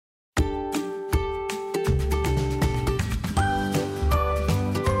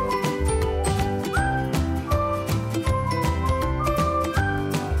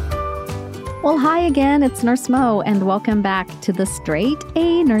Well, hi again, it's Nurse Mo, and welcome back to the Straight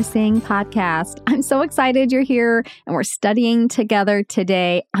A Nursing Podcast. I'm so excited you're here and we're studying together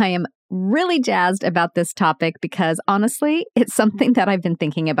today. I am really jazzed about this topic because honestly, it's something that I've been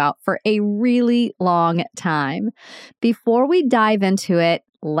thinking about for a really long time. Before we dive into it,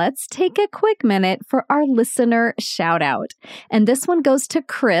 let's take a quick minute for our listener shout out. And this one goes to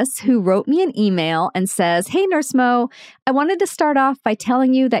Chris, who wrote me an email and says, "Hey, Nurse Mo, I wanted to start off by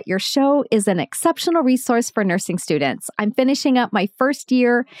telling you that your show is an exceptional resource for nursing students. I'm finishing up my first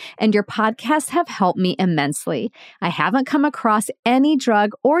year, and your podcasts have helped me immensely. I haven't come across any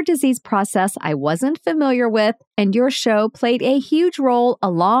drug or disease process I wasn't familiar with, and your show played a huge role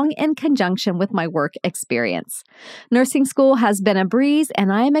along in conjunction with my work experience. Nursing school has been a breeze,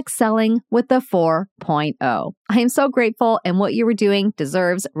 and I am excelling with a 4.0. I am so grateful, and what you were doing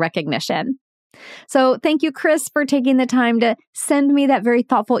deserves recognition." So thank you, Chris, for taking the time to send me that very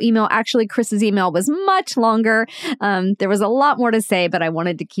thoughtful email. Actually, Chris's email was much longer. There was a lot more to say, but I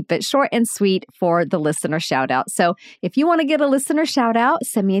wanted to keep it short and sweet for the listener shout out. So if you want to get a listener shout out,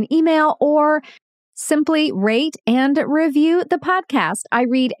 send me an email or simply rate and review the podcast. I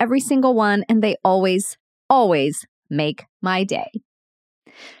read every single one, and they always make my day.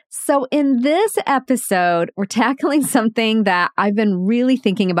 So in this episode, we're tackling something that I've been really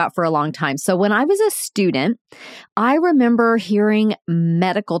thinking about for a long time. So when I was a student, I remember hearing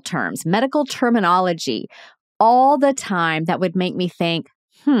medical terms, medical terminology all the time that would make me think,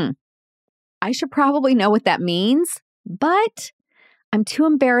 I should probably know what that means, but I'm too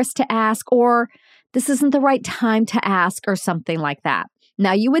embarrassed to ask, or this isn't the right time to ask, or something like that.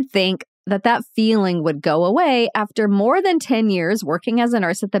 Now, you would think that feeling would go away after more than 10 years working as a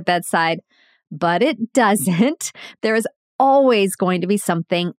nurse at the bedside, but it doesn't. There is always going to be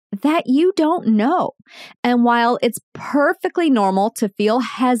something that you don't know. And while it's perfectly normal to feel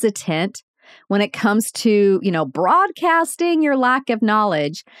hesitant when it comes to, broadcasting your lack of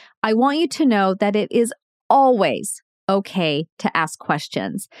knowledge, I want you to know that it is always okay to ask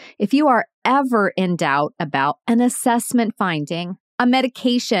questions. If you are ever in doubt about an assessment finding, a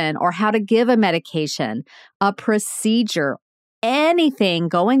medication or how to give a medication, a procedure, anything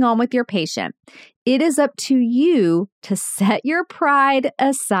going on with your patient, it is up to you to set your pride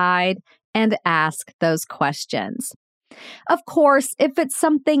aside and ask those questions. Of course, if it's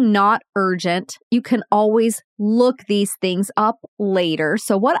something not urgent, you can always look these things up later.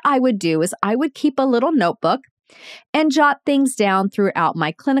 So what I would do is I would keep a little notebook and jot things down throughout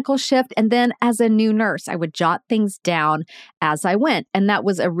my clinical shift. And then as a new nurse, I would jot things down as I went. And that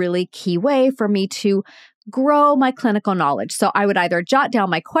was a really key way for me to grow my clinical knowledge. So I would either jot down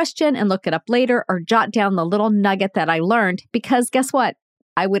my question and look it up later, or jot down the little nugget that I learned, because guess what?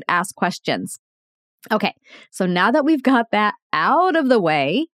 I would ask questions. Okay, so now that we've got that out of the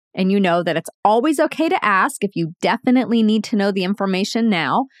way, and you know that it's always okay to ask if you definitely need to know the information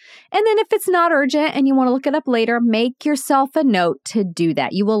now. And then if it's not urgent and you want to look it up later, make yourself a note to do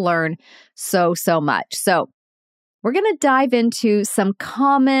that. You will learn so much. So we're going to dive into some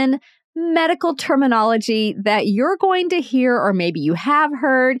common medical terminology that you're going to hear, or maybe you have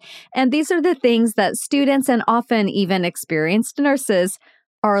heard. And these are the things that students and often even experienced nurses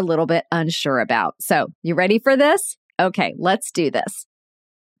are a little bit unsure about. So you ready for this? Okay, let's do this.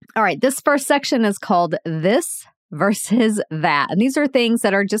 All right, this first section is called This versus That. And these are things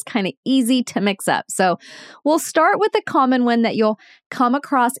that are just kind of easy to mix up. So we'll start with a common one that you'll come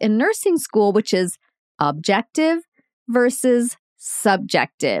across in nursing school, which is objective versus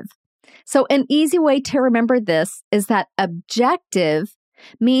subjective. So an easy way to remember this is that objective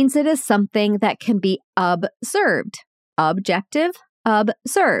means it is something that can be observed. Objective,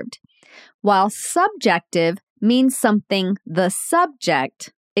 observed. While subjective means something the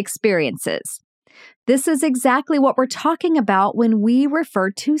subject experiences. This is exactly what we're talking about when we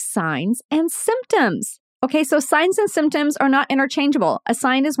refer to signs and symptoms. Okay, so signs and symptoms are not interchangeable. A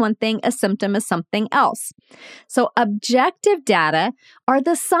sign is one thing, a symptom is something else. So objective data are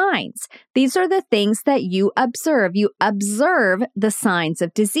the signs. These are the things that you observe. You observe the signs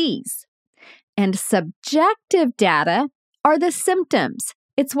of disease. And subjective data are the symptoms.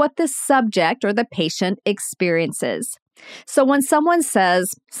 It's what the subject or the patient experiences. So when someone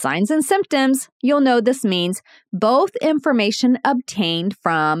says signs and symptoms, you'll know this means both information obtained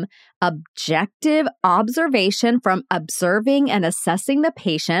from objective observation, from observing and assessing the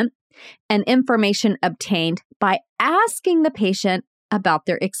patient, and information obtained by asking the patient about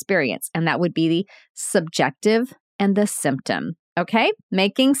their experience. And that would be the subjective and the symptom. Okay,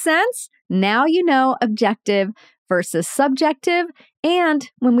 making sense? Now you know objective versus subjective, and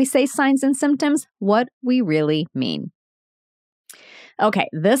when we say signs and symptoms, what we really mean. Okay,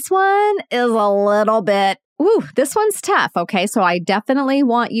 this one is a little bit, this one's tough. Okay, so I definitely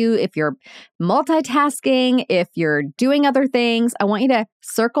want you, if you're multitasking, if you're doing other things, I want you to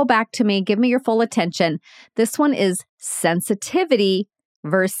circle back to me, give me your full attention. This one is sensitivity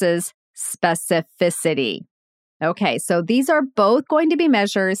versus specificity. Okay, so these are both going to be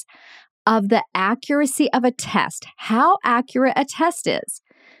measures of the accuracy of a test, how accurate a test is.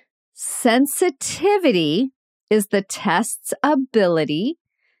 Sensitivity is the test's ability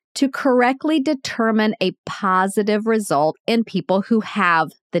to correctly determine a positive result in people who have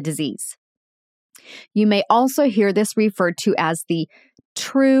the disease. You may also hear this referred to as the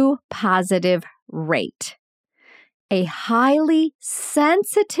true positive rate. A highly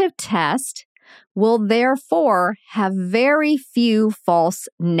sensitive test will therefore have very few false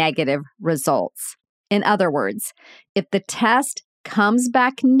negative results. In other words, if the test comes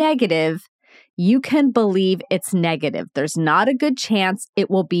back negative, you can believe it's negative. There's not a good chance it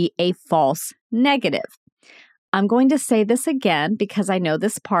will be a false negative. I'm going to say this again because I know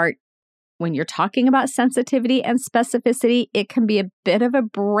this part, when you're talking about sensitivity and specificity, it can be a bit of a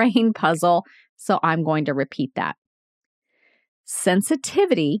brain puzzle, so I'm going to repeat that.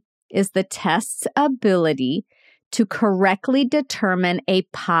 Sensitivity is the test's ability to correctly determine a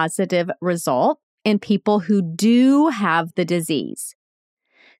positive result in people who do have the disease.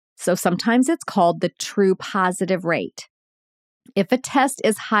 So sometimes it's called the true positive rate. If a test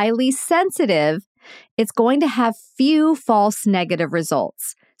is highly sensitive, it's going to have few false negative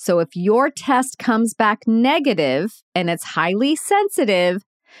results. So if your test comes back negative and it's highly sensitive,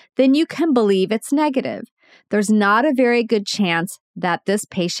 then you can believe it's negative. There's not a very good chance that this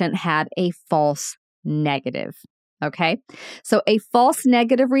patient had a false negative. Okay? So a false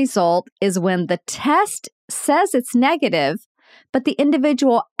negative result is when the test says it's negative, but the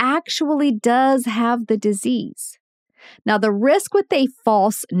individual actually does have the disease. Now, the risk with a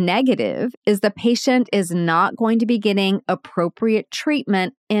false negative is the patient is not going to be getting appropriate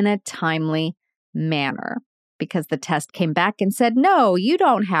treatment in a timely manner because the test came back and said, no, you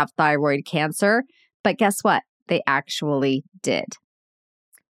don't have thyroid cancer. But guess what? They actually did.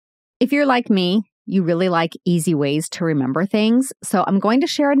 If you're like me, you really like easy ways to remember things. So I'm going to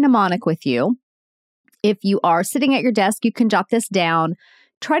share a mnemonic with you. If you are sitting at your desk, you can jot this down.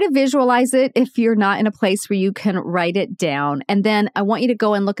 Try to visualize it if you're not in a place where you can write it down. And then I want you to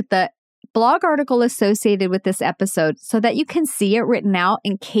go and look at the blog article associated with this episode so that you can see it written out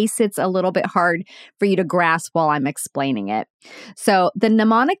in case it's a little bit hard for you to grasp while I'm explaining it. So the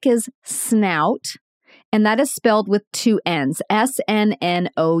mnemonic is SNOUT, and that is spelled with two N's, SNNOUT.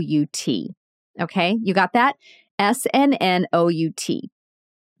 Okay, you got that? SNNOUT.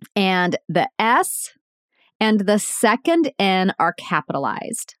 And the S and the second N are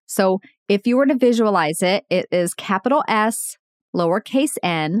capitalized. So if you were to visualize it, it is capital S, lowercase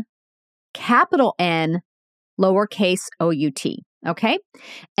n, capital N, lowercase O-U-T. Okay?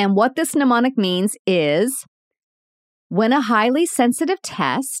 And what this mnemonic means is when a highly sensitive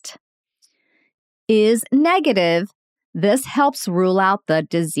test is negative, this helps rule out the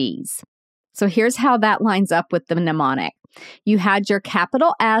disease. So here's how that lines up with the mnemonic. You had your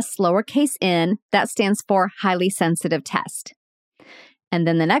capital S, lowercase n, that stands for highly sensitive test. And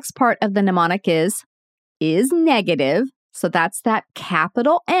then the next part of the mnemonic is negative. So that's that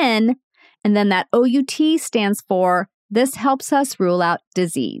capital N. And then that OUT stands for this helps us rule out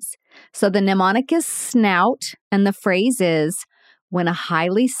disease. So the mnemonic is SNOUT, and the phrase is when a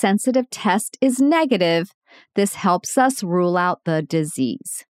highly sensitive test is negative, this helps us rule out the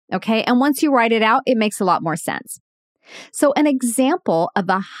disease. Okay, and once you write it out, it makes a lot more sense. So an example of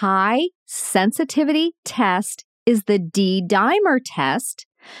a high sensitivity test is the D-dimer test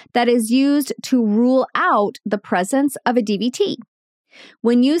that is used to rule out the presence of a DVT.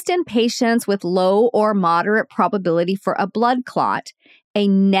 When used in patients with low or moderate probability for a blood clot, a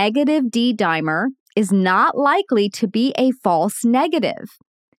negative D-dimer is not likely to be a false negative.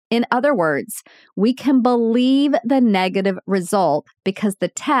 In other words, we can believe the negative result because the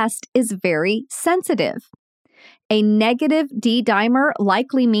test is very sensitive. A negative D-dimer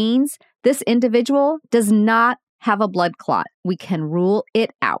likely means this individual does not have a blood clot. We can rule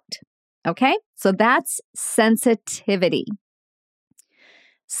it out. Okay? So that's sensitivity.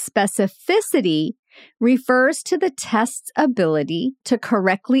 Specificity refers to the test's ability to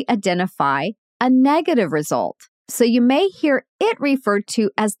correctly identify a negative result. So you may hear it referred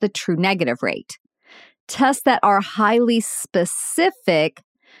to as the true negative rate. Tests that are highly specific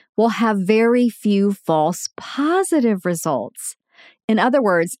will have very few false positive results. In other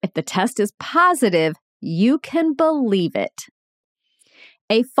words, if the test is positive, you can believe it.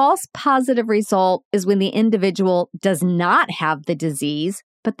 A false positive result is when the individual does not have the disease,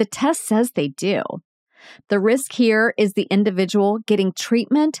 but the test says they do. The risk here is the individual getting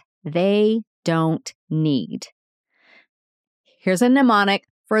treatment they don't need. Here's a mnemonic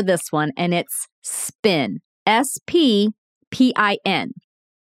for this one, and it's SPIN, S-P-P-I-N.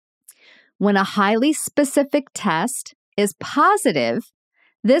 When a highly specific test is positive,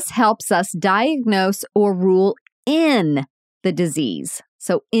 this helps us diagnose or rule in the disease.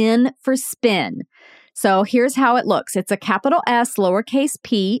 So in for SPIN. So here's how it looks. It's a capital S, lowercase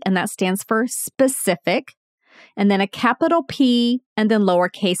p, and that stands for specific, and then a capital P, and then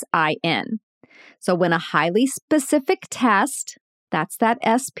lowercase I-N. So when a highly specific test, that's that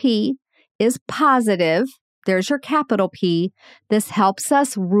SP, is positive, there's your capital P, this helps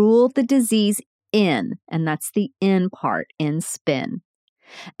us rule the disease in, and that's the in part in SPIN.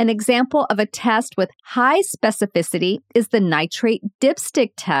 An example of a test with high specificity is the nitrate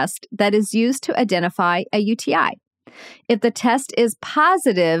dipstick test that is used to identify a UTI. If the test is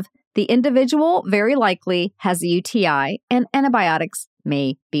positive, the individual very likely has a UTI and antibiotics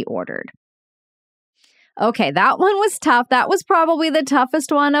may be ordered. Okay, that one was tough. That was probably the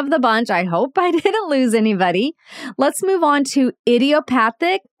toughest one of the bunch. I hope I didn't lose anybody. Let's move on to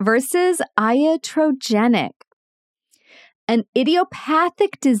idiopathic versus iatrogenic. An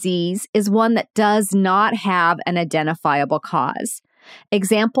idiopathic disease is one that does not have an identifiable cause.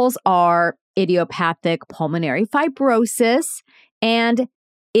 Examples are idiopathic pulmonary fibrosis and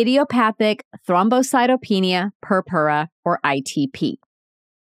idiopathic thrombocytopenia purpura, or ITP.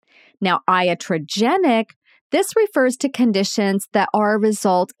 Now, iatrogenic, this refers to conditions that are a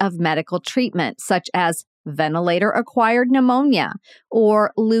result of medical treatment, such as ventilator-acquired pneumonia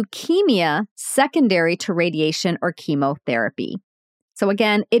or leukemia secondary to radiation or chemotherapy. So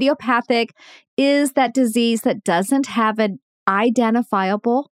again, idiopathic is that disease that doesn't have an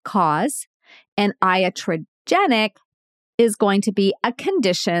identifiable cause, and iatrogenic is going to be a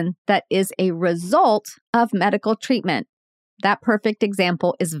condition that is a result of medical treatment. That perfect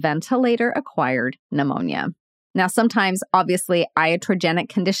example is ventilator-acquired pneumonia. Now, sometimes, obviously, iatrogenic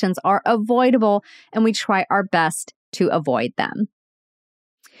conditions are avoidable, and we try our best to avoid them.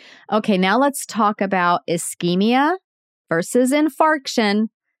 Okay, now let's talk about ischemia versus infarction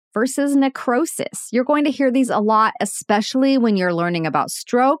versus necrosis. You're going to hear these a lot, especially when you're learning about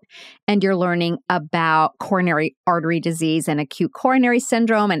stroke and you're learning about coronary artery disease and acute coronary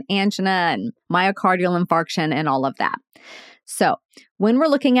syndrome and angina and myocardial infarction and all of that. So when we're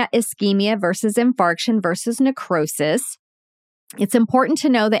looking at ischemia versus infarction versus necrosis, it's important to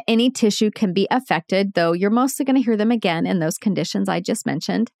know that any tissue can be affected, though you're mostly going to hear them again in those conditions I just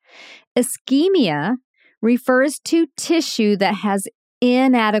mentioned. Ischemia refers to tissue that has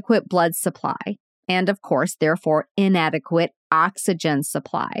inadequate blood supply and, of course, therefore, inadequate oxygen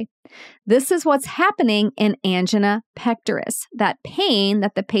supply. This is what's happening in angina pectoris. That pain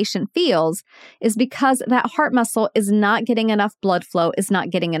that the patient feels is because that heart muscle is not getting enough blood flow, is not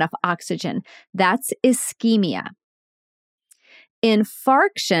getting enough oxygen. That's ischemia.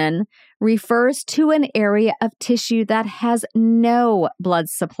 Infarction refers to an area of tissue that has no blood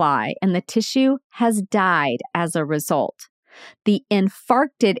supply, and the tissue has died as a result. The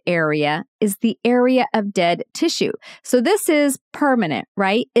infarcted area is the area of dead tissue. So this is permanent,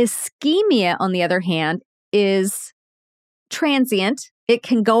 right? Ischemia, on the other hand, is transient. It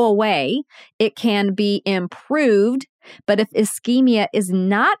can go away. It can be improved. But if ischemia is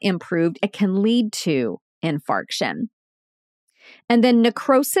not improved, it can lead to infarction. And then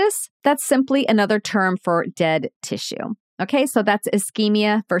necrosis, that's simply another term for dead tissue. Okay, so that's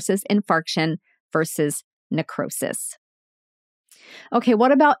ischemia versus infarction versus necrosis. Okay,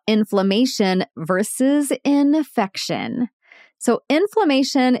 what about inflammation versus infection? So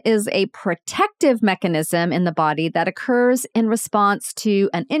inflammation is a protective mechanism in the body that occurs in response to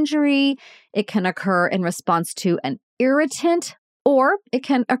an injury. It can occur in response to an irritant, or it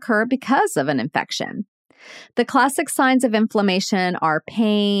can occur because of an infection. The classic signs of inflammation are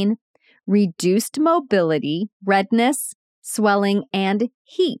pain, reduced mobility, redness, swelling, and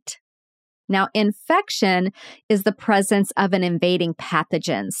heat. Now, infection is the presence of an invading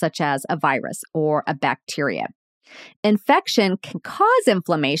pathogen, such as a virus or a bacteria. Infection can cause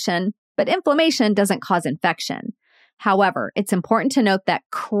inflammation, but inflammation doesn't cause infection. However, it's important to note that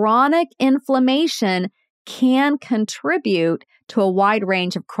chronic inflammation can contribute to a wide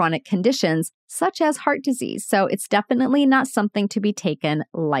range of chronic conditions, such as heart disease. So it's definitely not something to be taken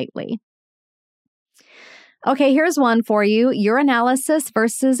lightly. Okay, here's one for you: urinalysis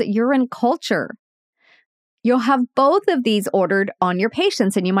versus urine culture. You'll have both of these ordered on your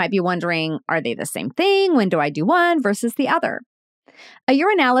patients, and you might be wondering, are they the same thing? When do I do one versus the other? A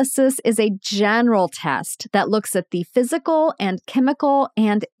urinalysis is a general test that looks at the physical and chemical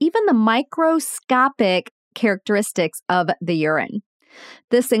and even the microscopic characteristics of the urine.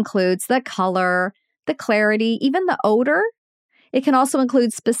 This includes the color, the clarity, even the odor. It can also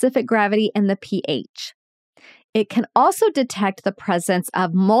include specific gravity and the pH. It can also detect the presence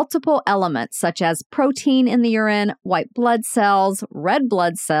of multiple elements such as protein in the urine, white blood cells, red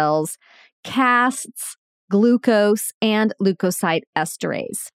blood cells, casts, glucose, and leukocyte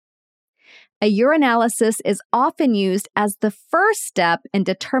esterase. A urinalysis is often used as the first step in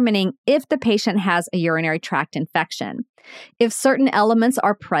determining if the patient has a urinary tract infection. If certain elements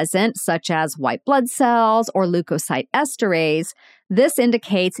are present, such as white blood cells or leukocyte esterase, this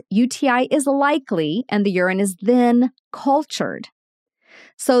indicates UTI is likely and the urine is then cultured.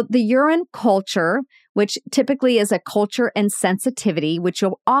 So the urine culture, which typically is a culture and sensitivity, which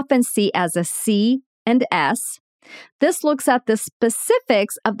you'll often see as a C and S, this looks at the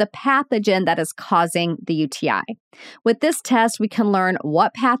specifics of the pathogen that is causing the UTI. With this test, we can learn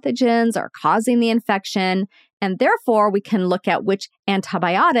what pathogens are causing the infection, and therefore we can look at which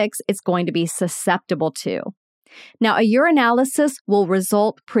antibiotics it's going to be susceptible to. Now, a urinalysis will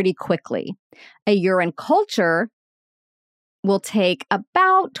result pretty quickly. A urine culture will take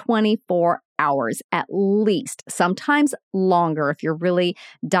about 24 hours at least, sometimes longer if you're really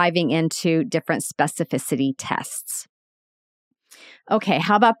diving into different specificity tests. Okay,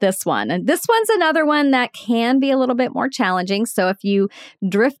 how about this one? And this one's another one that can be a little bit more challenging. So if you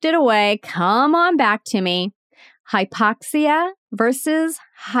drifted away, come on back to me. Hypoxia versus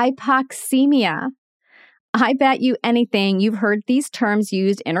hypoxemia. I bet you anything you've heard these terms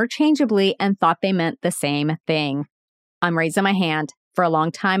used interchangeably and thought they meant the same thing. I'm raising my hand. For a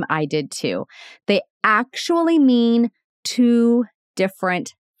long time, I did too. They actually mean two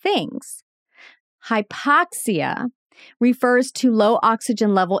different things. Hypoxia refers to low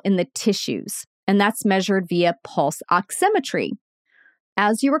oxygen level in the tissues, and that's measured via pulse oximetry.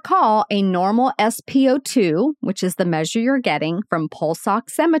 As you recall, a normal SpO2, which is the measure you're getting from pulse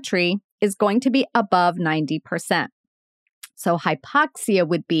oximetry, is going to be above 90%. So hypoxia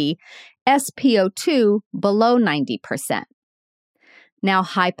would be SpO2 below 90%. Now,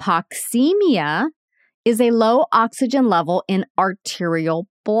 hypoxemia is a low oxygen level in arterial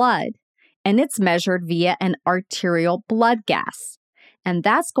blood, and it's measured via an arterial blood gas. And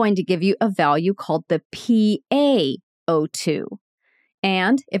that's going to give you a value called the PaO2.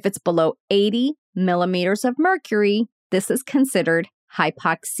 And if it's below 80 millimeters of mercury, this is considered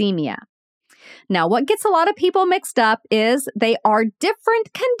hypoxemia. Now, what gets a lot of people mixed up is they are different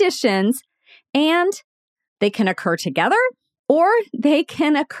conditions and they can occur together or they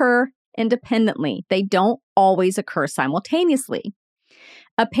can occur independently. They don't always occur simultaneously.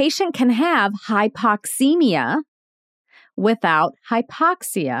 A patient can have hypoxemia without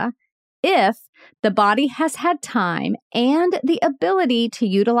hypoxia if the body has had time and the ability to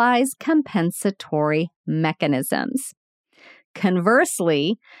utilize compensatory mechanisms.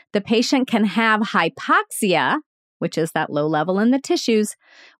 Conversely, the patient can have hypoxia, which is that low level in the tissues,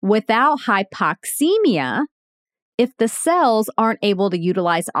 without hypoxemia if the cells aren't able to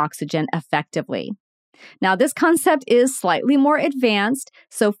utilize oxygen effectively. Now, this concept is slightly more advanced,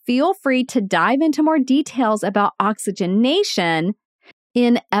 so feel free to dive into more details about oxygenation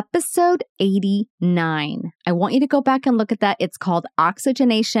in episode 89. I want you to go back and look at that. It's called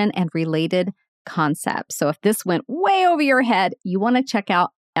Oxygenation and Related Concepts. So if this went way over your head, you want to check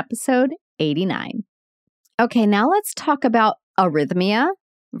out episode 89. Okay, now let's talk about arrhythmia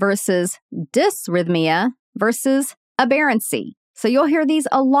versus dysrhythmia versus aberrancy. So you'll hear these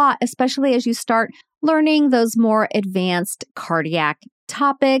a lot, especially as you start learning those more advanced cardiac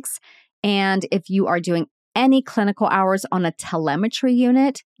topics. And if you are doing any clinical hours on a telemetry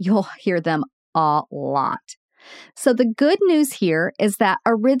unit, you'll hear them a lot. So the good news here is that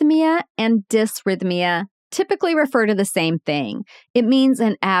arrhythmia and dysrhythmia typically refer to the same thing. It means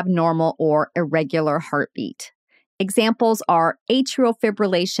an abnormal or irregular heartbeat. Examples are atrial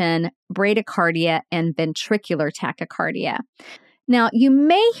fibrillation, bradycardia, and ventricular tachycardia. Now, you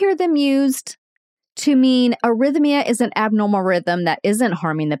may hear them used to mean arrhythmia is an abnormal rhythm that isn't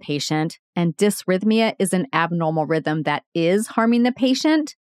harming the patient, and dysrhythmia is an abnormal rhythm that is harming the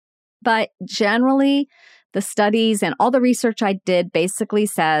patient. But generally, the studies and all the research I did basically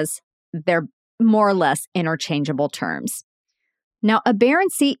says they're more or less interchangeable terms. Now,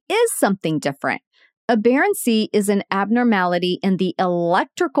 aberrancy is something different. Aberrancy is an abnormality in the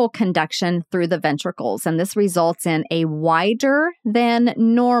electrical conduction through the ventricles, and this results in a wider than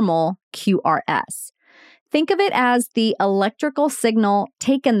normal QRS. Think of it as the electrical signal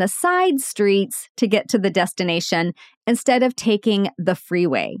taking the side streets to get to the destination instead of taking the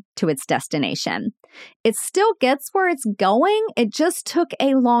freeway to its destination. It still gets where it's going. It just took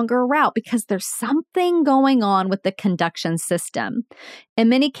a longer route because there's something going on with the conduction system. In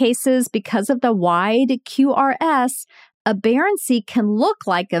many cases, because of the wide QRS, aberrancy can look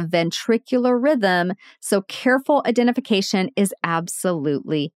like a ventricular rhythm, so careful identification is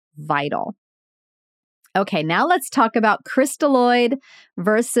absolutely vital. Okay, now let's talk about crystalloid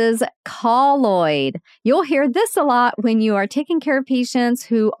versus colloid. You'll hear this a lot when you are taking care of patients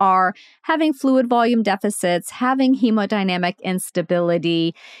who are having fluid volume deficits, having hemodynamic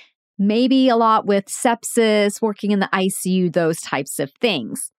instability, maybe a lot with sepsis, working in the ICU, those types of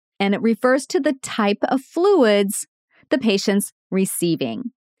things. And it refers to the type of fluids the patient's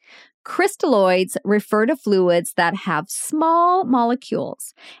receiving. Crystalloids refer to fluids that have small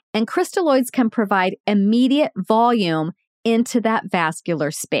molecules, and crystalloids can provide immediate volume into that vascular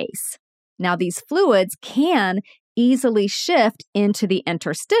space. Now, these fluids can easily shift into the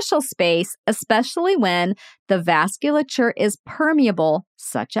interstitial space, especially when the vasculature is permeable,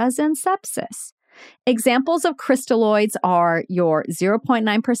 such as in sepsis. Examples of crystalloids are your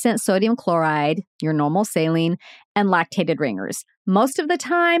 0.9% sodium chloride, your normal saline, and lactated ringers. Most of the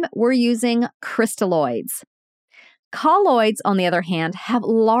time, we're using crystalloids. Colloids, on the other hand, have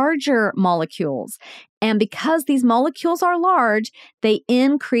larger molecules. And because these molecules are large, they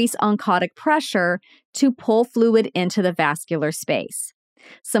increase oncotic pressure to pull fluid into the vascular space.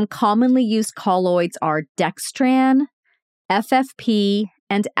 Some commonly used colloids are dextran, FFP,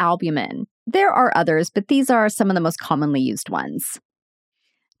 and albumin. There are others, but these are some of the most commonly used ones.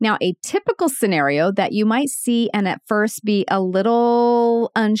 Now, a typical scenario that you might see and at first be a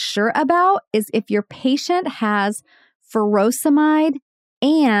little unsure about is if your patient has furosemide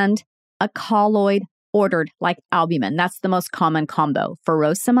and a colloid ordered, like albumin. That's the most common combo,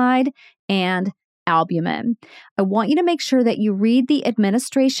 furosemide and albumin. I want you to make sure that you read the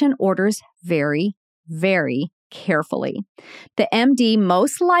administration orders very, very carefully. The MD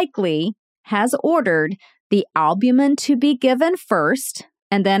most likely has ordered the albumin to be given first,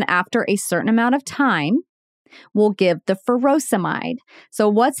 and then after a certain amount of time, we'll give the furosemide. So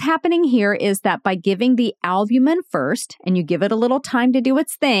what's happening here is that by giving the albumin first, and you give it a little time to do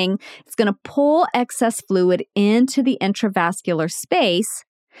its thing, it's going to pull excess fluid into the intravascular space,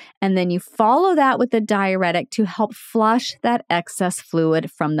 and then you follow that with a diuretic to help flush that excess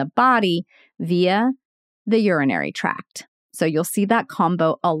fluid from the body via the urinary tract. So you'll see that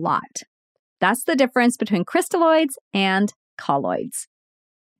combo a lot. That's the difference between crystalloids and colloids.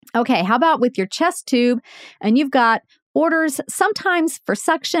 Okay, how about with your chest tube? And you've got orders sometimes for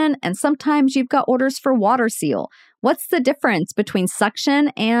suction and sometimes you've got orders for water seal. What's the difference between suction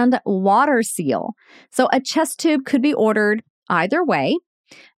and water seal? So a chest tube could be ordered either way.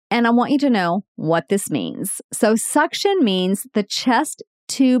 And I want you to know what this means. So suction means the chest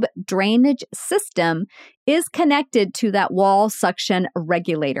tube drainage system is connected to that wall suction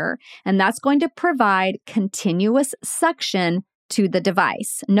regulator, and that's going to provide continuous suction to the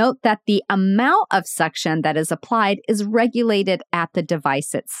device. Note that the amount of suction that is applied is regulated at the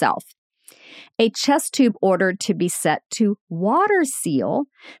device itself. A chest tube ordered to be set to water seal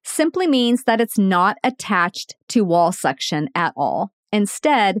simply means that it's not attached to wall suction at all.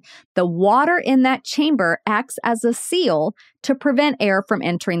 Instead, the water in that chamber acts as a seal to prevent air from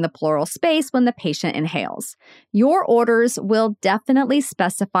entering the pleural space when the patient inhales. Your orders will definitely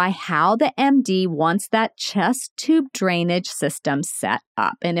specify how the MD wants that chest tube drainage system set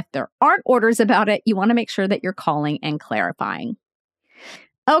up. And if there aren't orders about it, you want to make sure that you're calling and clarifying.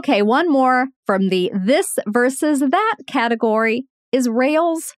 Okay, one more from the this versus that category is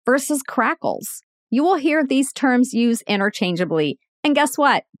rails versus crackles. You will hear these terms used interchangeably. And guess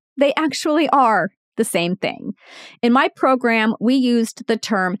what? They actually are the same thing. In my program, we used the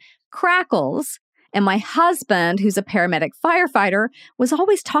term crackles, and my husband, who's a paramedic firefighter, was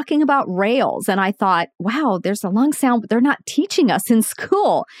always talking about rails. And I thought, wow, there's a long sound, but they're not teaching us in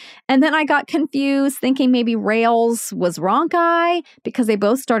school. And then I got confused, thinking maybe rails was rhonchi because they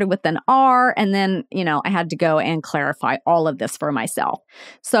both started with an R. And then, I had to go and clarify all of this for myself.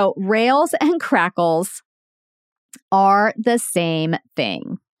 So rails and crackles are the same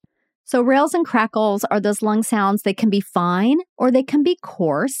thing. So rails and crackles are those lung sounds. They can be fine or they can be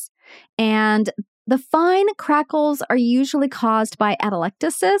coarse. And the fine crackles are usually caused by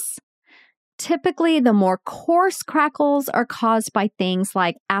atelectasis. Typically, the more coarse crackles are caused by things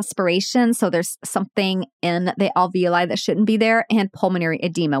like aspiration. So there's something in the alveoli that shouldn't be there, and pulmonary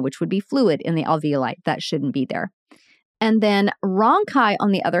edema, which would be fluid in the alveoli that shouldn't be there. And then rhonchi,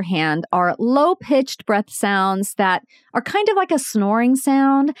 on the other hand, are low-pitched breath sounds that are kind of like a snoring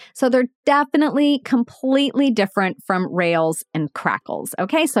sound. So they're definitely completely different from rales and crackles.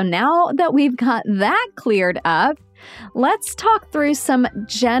 Okay, so now that we've got that cleared up, let's talk through some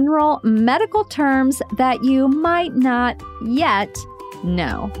general medical terms that you might not yet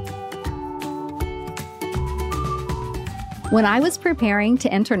know. When I was preparing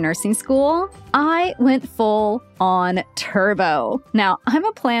to enter nursing school, I went full on turbo. Now, I'm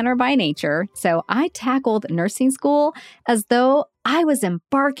a planner by nature, so I tackled nursing school as though I was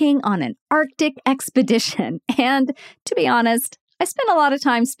embarking on an Arctic expedition. And to be honest, I spent a lot of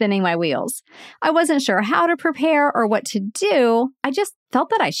time spinning my wheels. I wasn't sure how to prepare or what to do. I just felt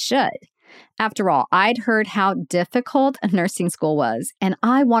that I should. After all, I'd heard how difficult nursing school was, and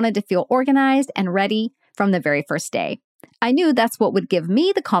I wanted to feel organized and ready from the very first day. I knew that's what would give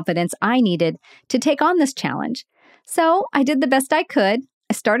me the confidence I needed to take on this challenge. So I did the best I could.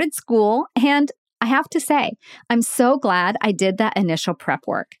 I started school, and I have to say, I'm so glad I did that initial prep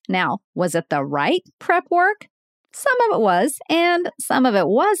work. Now, was it the right prep work? Some of it was, and some of it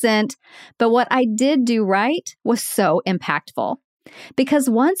wasn't. But what I did do right was so impactful. Because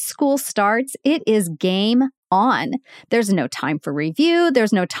once school starts, it is game on. There's no time for review.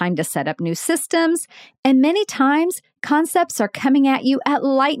 There's no time to set up new systems. And many times, concepts are coming at you at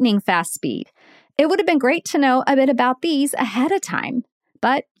lightning fast speed. It would have been great to know a bit about these ahead of time,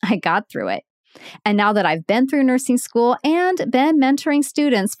 but I got through it. And now that I've been through nursing school and been mentoring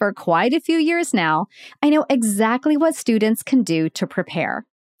students for quite a few years now, I know exactly what students can do to prepare.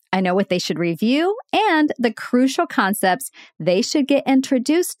 I know what they should review and the crucial concepts they should get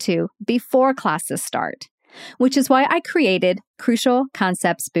introduced to before classes start, which is why I created Crucial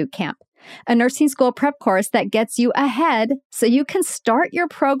Concepts Bootcamp, a nursing school prep course that gets you ahead so you can start your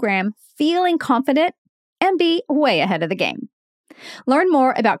program feeling confident and be way ahead of the game. Learn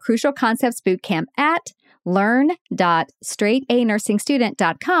more about Crucial Concepts Bootcamp at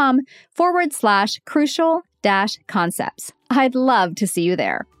learn.straightanursingstudent.com/crucial-concepts. I'd love to see you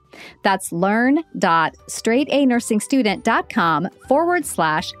there. That's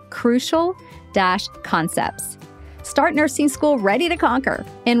learn.straightanursingstudent.com/crucial-concepts. Start nursing school ready to conquer.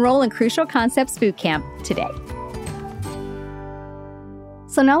 Enroll in Crucial Concepts Bootcamp today.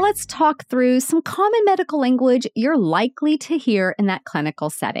 So now let's talk through some common medical language you're likely to hear in that clinical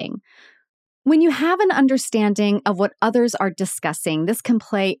setting. When you have an understanding of what others are discussing, this can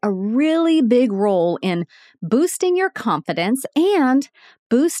play a really big role in boosting your confidence and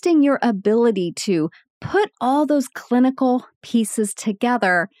boosting your ability to put all those clinical pieces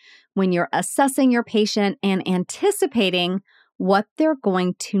together when you're assessing your patient and anticipating what they're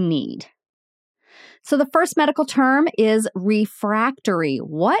going to need. So the first medical term is refractory.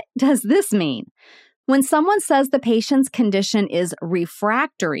 What does this mean? When someone says the patient's condition is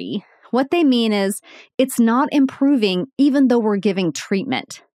refractory, what they mean is it's not improving even though we're giving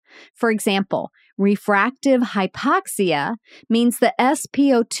treatment. For example, refractive hypoxia means the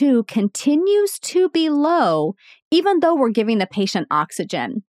SpO2 continues to be low even though we're giving the patient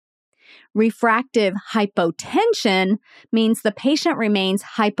oxygen. Refractive hypotension means the patient remains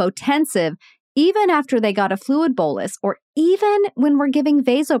hypotensive even after they got a fluid bolus or even when we're giving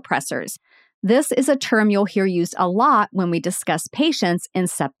vasopressors. This is a term you'll hear used a lot when we discuss patients in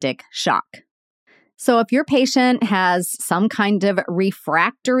septic shock. So if your patient has some kind of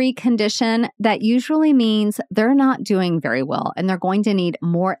refractory condition, that usually means they're not doing very well and they're going to need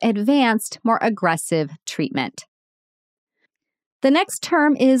more advanced, more aggressive treatment. The next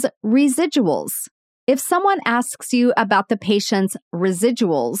term is residuals. If someone asks you about the patient's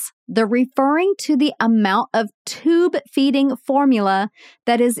residuals, they're referring to the amount of tube feeding formula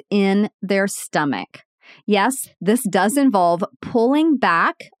that is in their stomach. Yes, this does involve pulling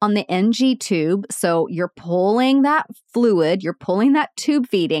back on the NG tube. So you're pulling that fluid, you're pulling that tube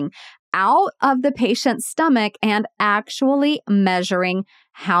feeding out of the patient's stomach and actually measuring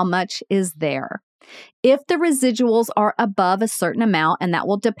how much is there. If the residuals are above a certain amount, and that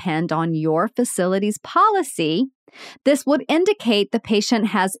will depend on your facility's policy, this would indicate the patient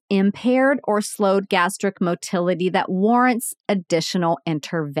has impaired or slowed gastric motility that warrants additional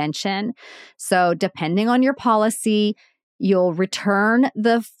intervention. So depending on your policy, you'll return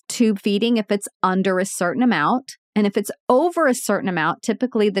the tube feeding if it's under a certain amount. And if it's over a certain amount,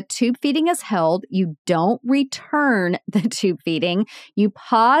 typically the tube feeding is held. You don't return the tube feeding. You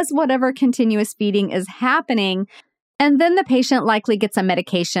pause whatever continuous feeding is happening. And then the patient likely gets a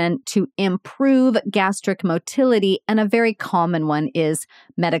medication to improve gastric motility. And a very common one is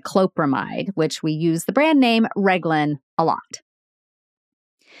metoclopramide, which we use the brand name Reglan a lot.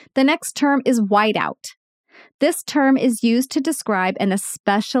 The next term is whiteout. This term is used to describe an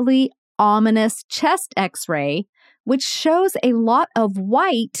especially ominous chest X-ray, which shows a lot of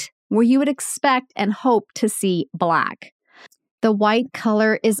white where you would expect and hope to see black. The white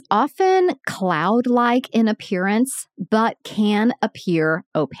color is often cloud-like in appearance, but can appear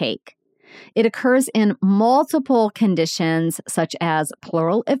opaque. It occurs in multiple conditions such as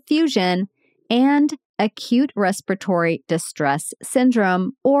pleural effusion and acute respiratory distress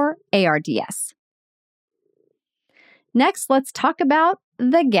syndrome, or ARDS. Next, let's talk about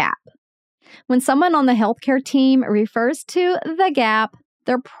the gap. When someone on the healthcare team refers to the gap,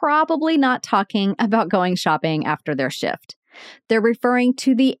 they're probably not talking about going shopping after their shift. They're referring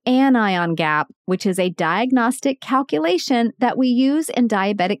to the anion gap, which is a diagnostic calculation that we use in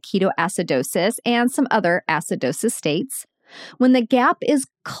diabetic ketoacidosis and some other acidosis states. When the gap is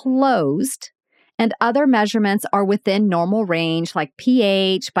closed and other measurements are within normal range, like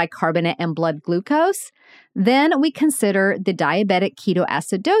pH, bicarbonate, and blood glucose, then we consider the diabetic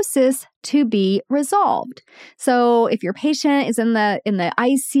ketoacidosis to be resolved. So if your patient is in the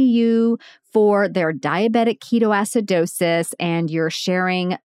ICU for their diabetic ketoacidosis and you're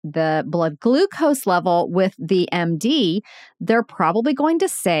sharing the blood glucose level with the MD, they're probably going to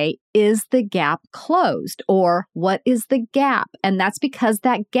say, is the gap closed? Or what is the gap? And that's because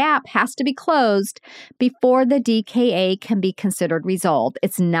that gap has to be closed before the DKA can be considered resolved.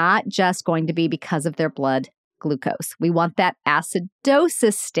 It's not just going to be because of their blood glucose. We want that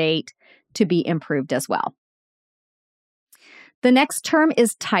acidosis state to be improved as well. The next term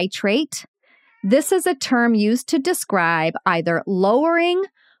is titrate. This is a term used to describe either lowering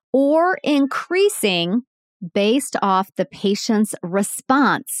or increasing based off the patient's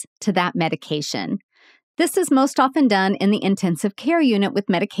response to that medication. This is most often done in the intensive care unit with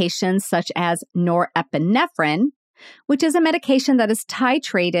medications such as norepinephrine, which is a medication that is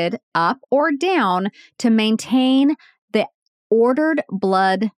titrated up or down to maintain the ordered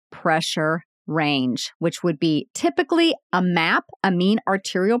blood pressure range, which would be typically a MAP, a mean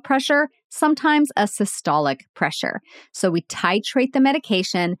arterial pressure, sometimes a systolic pressure. So we titrate the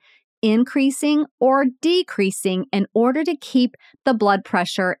medication, increasing or decreasing in order to keep the blood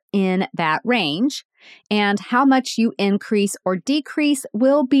pressure in that range. And how much you increase or decrease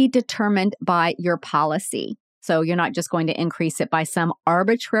will be determined by your policy. So you're not just going to increase it by some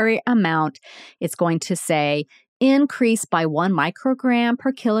arbitrary amount. It's going to say increase by 1 microgram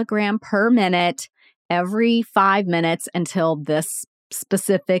per kilogram per minute every 5 minutes until this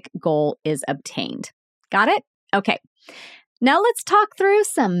specific goal is obtained. Got it? Okay. Now let's talk through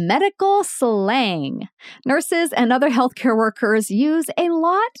some medical slang. Nurses and other healthcare workers use a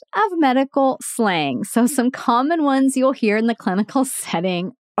lot of medical slang. So some common ones you'll hear in the clinical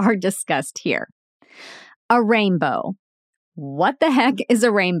setting are discussed here. A rainbow. What the heck is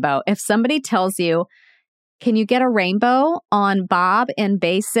a rainbow? If somebody tells you, can you get a rainbow on Bob in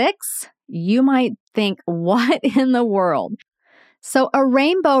Bay 6? You might think, what in the world? So a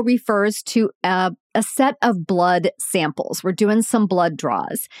rainbow refers to a set of blood samples. We're doing some blood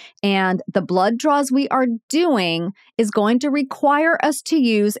draws, and the blood draws we are doing is going to require us to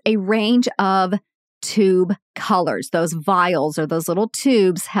use a range of tube colors. Those vials or those little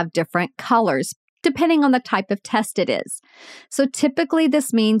tubes have different colors depending on the type of test it is. So typically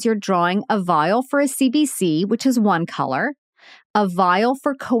this means you're drawing a vial for a CBC, which is one color, a vial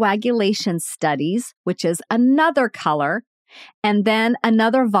for coagulation studies, which is another color, and then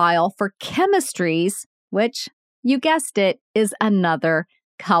another vial for chemistries, which, you guessed it, is another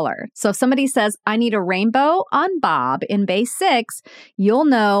color. So if somebody says, I need a rainbow on Bob in Bay 6, you'll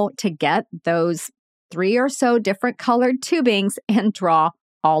know to get those 3 or so different colored tubings and draw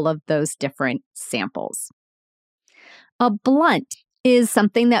all of those different samples. A blunt is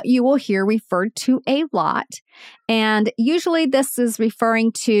something that you will hear referred to a lot. And usually this is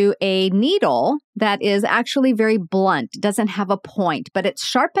referring to a needle that is actually very blunt, doesn't have a point, but it's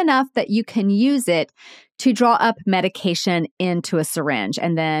sharp enough that you can use it to draw up medication into a syringe.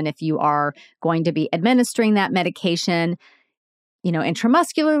 And then if you are going to be administering that medication,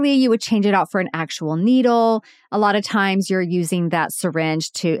 intramuscularly, you would change it out for an actual needle. A lot of times you're using that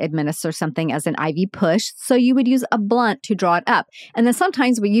syringe to administer something as an IV push. So you would use a blunt to draw it up. And then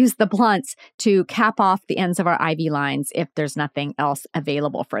sometimes we use the blunts to cap off the ends of our IV lines if there's nothing else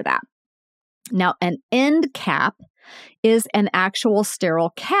available for that. Now, an end cap is an actual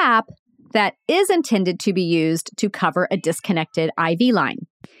sterile cap that is intended to be used to cover a disconnected IV line.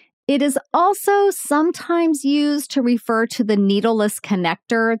 It is also sometimes used to refer to the needleless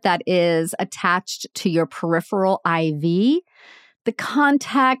connector that is attached to your peripheral IV. The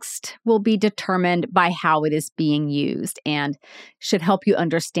context will be determined by how it is being used and should help you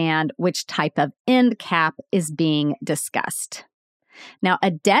understand which type of end cap is being discussed. Now,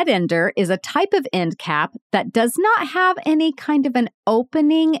 a dead ender is a type of end cap that does not have any kind of an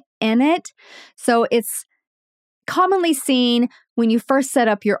opening in it. So it's commonly seen when you first set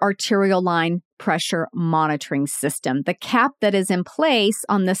up your arterial line pressure monitoring system. The cap that is in place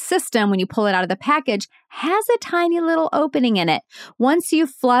on the system when you pull it out of the package has a tiny little opening in it. Once you've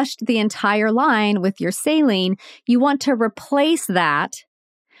flushed the entire line with your saline, you want to replace that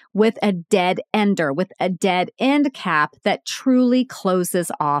with a dead ender, with a dead end cap that truly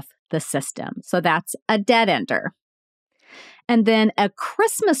closes off the system. So that's a dead ender. And then a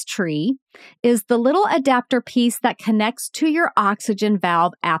Christmas tree is the little adapter piece that connects to your oxygen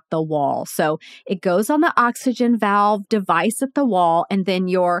valve at the wall. So it goes on the oxygen valve device at the wall, and then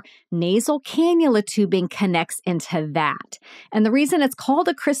your nasal cannula tubing connects into that. And the reason it's called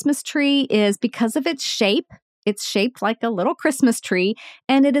a Christmas tree is because of its shape. It's shaped like a little Christmas tree,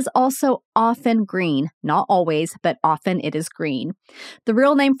 and it is also often green. Not always, but often it is green. The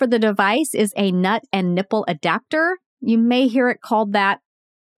real name for the device is a nut and nipple adapter. You may hear it called that.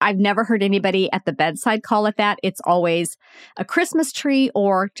 I've never heard anybody at the bedside call it that. It's always a Christmas tree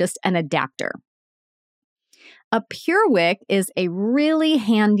or just an adapter. A PureWick is a really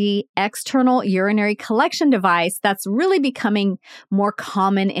handy external urinary collection device that's really becoming more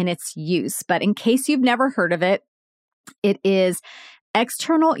common in its use. But in case you've never heard of it, it is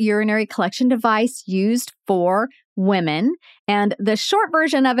external urinary collection device used for women. And the short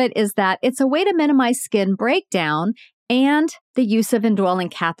version of it is that it's a way to minimize skin breakdown and the use of indwelling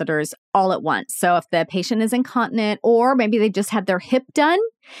catheters all at once. So if the patient is incontinent, or maybe they just had their hip done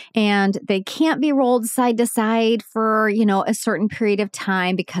and they can't be rolled side to side for, a certain period of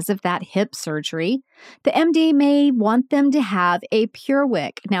time because of that hip surgery, the MD may want them to have a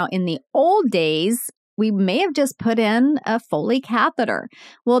PureWick. Now, in the old days, we may have just put in a Foley catheter.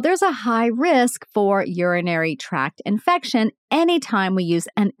 Well, there's a high risk for urinary tract infection anytime we use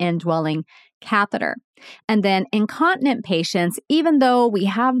an indwelling catheter. And then incontinent patients, even though we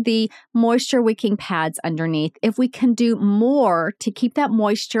have the moisture wicking pads underneath, if we can do more to keep that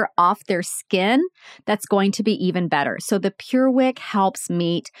moisture off their skin, that's going to be even better. So the PureWick helps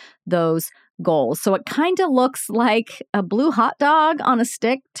meet those goals. So it kind of looks like a blue hot dog on a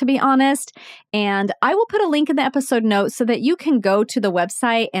stick, to be honest. And I will put a link in the episode notes so that you can go to the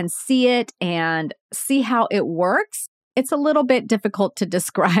website and see it and see how it works. It's a little bit difficult to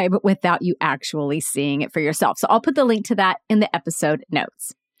describe without you actually seeing it for yourself. So I'll put the link to that in the episode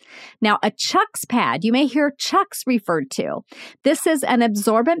notes. Now, a Chucks pad, you may hear Chucks referred to. This is an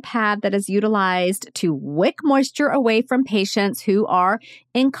absorbent pad that is utilized to wick moisture away from patients who are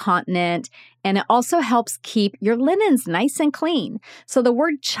incontinent, and it also helps keep your linens nice and clean. So the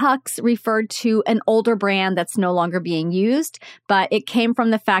word Chucks referred to an older brand that's no longer being used, but it came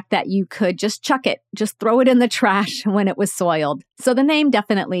from the fact that you could just chuck it, just throw it in the trash when it was soiled. So the name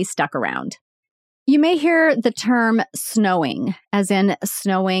definitely stuck around. You may hear the term snowing, as in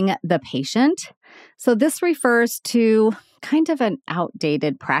snowing the patient. So this refers to kind of an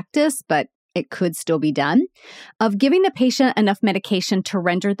outdated practice, but it could still be done, of giving the patient enough medication to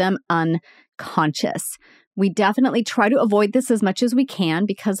render them unconscious. We definitely try to avoid this as much as we can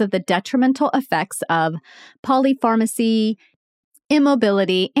because of the detrimental effects of polypharmacy,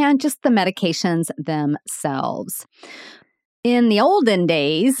 immobility, and just the medications themselves. In the olden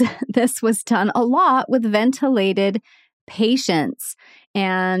days, this was done a lot with ventilated patients,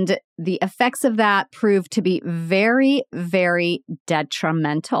 and the effects of that proved to be very, very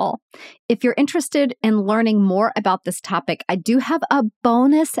detrimental. If you're interested in learning more about this topic, I do have a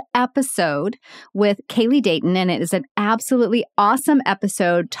bonus episode with Kaylee Dayton, and it is an absolutely awesome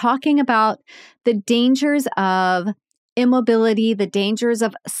episode talking about the dangers of immobility, the dangers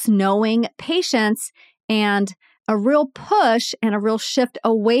of snowing patients, and a real push and a real shift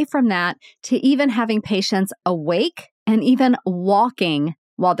away from that to even having patients awake and even walking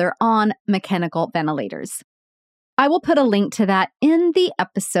while they're on mechanical ventilators. I will put a link to that in the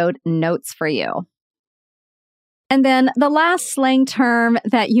episode notes for you. And then the last slang term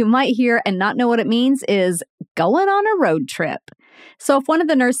that you might hear and not know what it means is going on a road trip. So if one of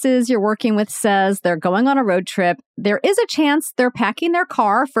the nurses you're working with says they're going on a road trip, there is a chance they're packing their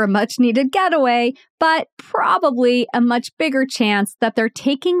car for a much needed getaway, but probably a much bigger chance that they're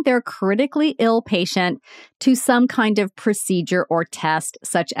taking their critically ill patient to some kind of procedure or test,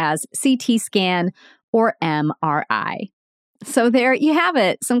 such as CT scan or MRI. So there you have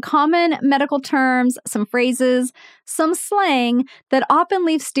it, some common medical terms, some phrases, some slang that often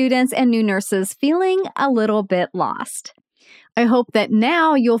leave students and new nurses feeling a little bit lost. I hope that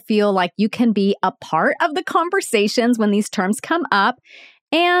now you'll feel like you can be a part of the conversations when these terms come up,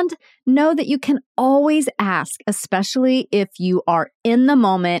 and know that you can always ask, especially if you are in the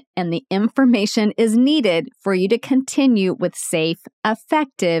moment and the information is needed for you to continue with safe,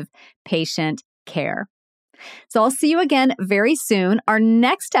 effective patient care. So I'll see you again very soon. Our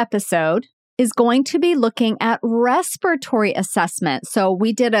next episode is going to be looking at respiratory assessment. So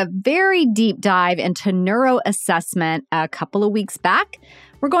we did a very deep dive into neuroassessment a couple of weeks back.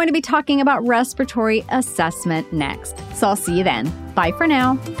 We're going to be talking about respiratory assessment next. So I'll see you then. Bye for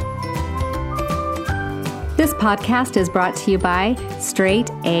now. This podcast is brought to you by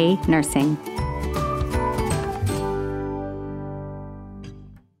Straight A Nursing.